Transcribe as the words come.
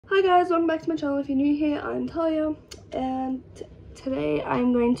Hi guys, welcome back to my channel. If you're new here, I'm Talia, and today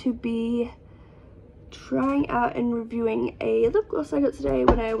I'm going to be trying out and reviewing a lip gloss I got today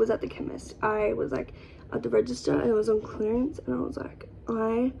when I was at the chemist. I was like at the register and it was on clearance and I was like,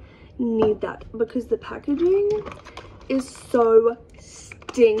 I need that because the packaging is so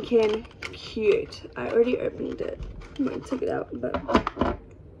stinking cute. I already opened it. I might take it out, but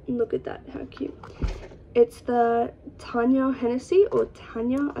look at that, how cute. It's the Tanya Hennessy, or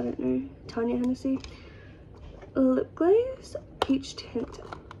Tanya, I don't know, Tanya Hennessy lip glaze peach tint.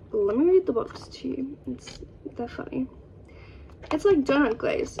 Let me read the box to you. They're funny. It's like donut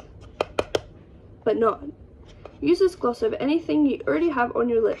glaze, but not. Use this gloss over anything you already have on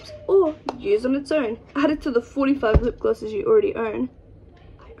your lips, or use on its own. Add it to the 45 lip glosses you already own.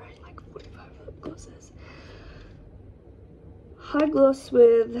 I own like 45 lip glosses. High gloss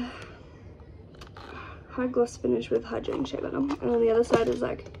finish with hydrating shea butter, and on the other side is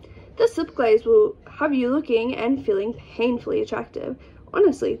like, this lip glaze will have you looking and feeling painfully attractive.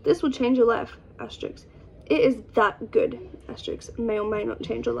 Honestly, this will change your life, asterisk. It is that good, asterisk. May or may not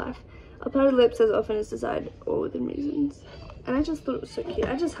change your life. Apply to lips as often as desired or within reasons. And I just thought it was so cute.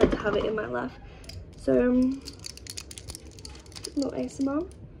 I just had to have it in my life. So little ASMR.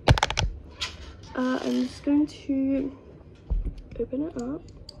 I'm just going to open it up.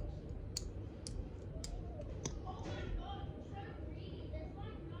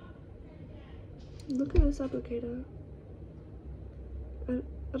 Look at this applicator. I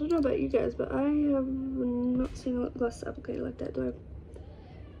don't know about you guys, but I have not seen a lip gloss applicator like that. Do I?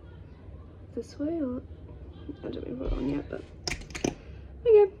 This way, or I don't even put it on yet, but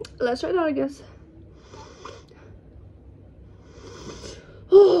okay, let's try it out, I guess.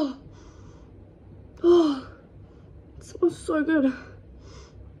 Oh, it smells so good.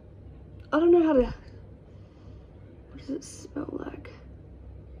 I don't know how to. What does it smell like?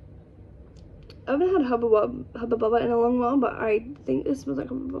 I haven't had Hubba Bubba in a long while, but I think this smells like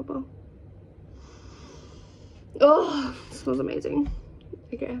Hubba Bubba. Oh, it smells amazing.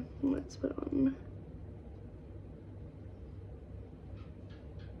 Okay, let's put it on.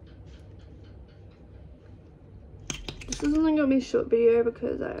 This isn't gonna be a short video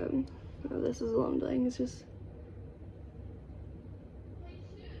because this is a long thing. It's just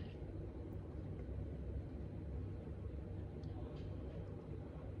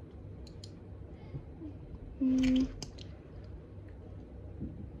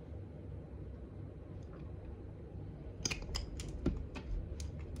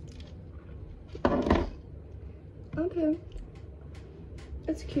okay,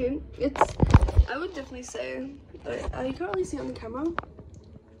 it's cute. I would definitely say, you can't really see it on the camera,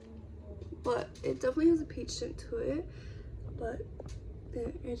 but it definitely has a peach tint to it, but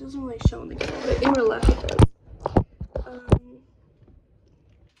it doesn't really show on the camera, but in real life it does.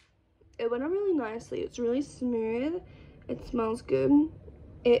 It went on really nicely. It's really smooth. It smells good.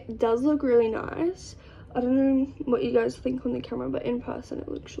 It does look really nice. I don't know what you guys think on the camera, but in person it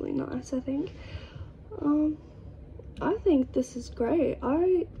looks really nice, I think. I think this is great.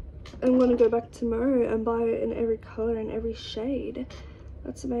 I am going to go back tomorrow and buy it in every color and every shade.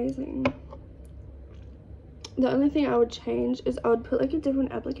 That's amazing. The only thing I would change is I would put like a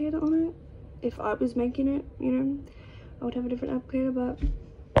different applicator on it. If I was making it, you know, I would have a different applicator, but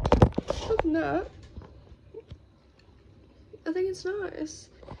other than that, I think it's nice.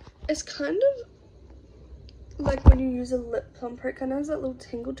 It's kind of like when you use a lip plumper, it kind of has that little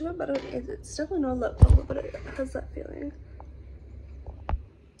tingle to it, but it's definitely not a lip plumper, but it has that feeling.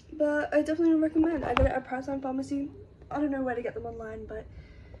 But I definitely recommend. I got it at Priceline Pharmacy. I don't know where to get them online, but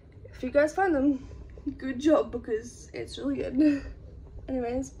if you guys find them, good job, because it's really good.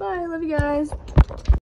 Anyways, bye, love you guys.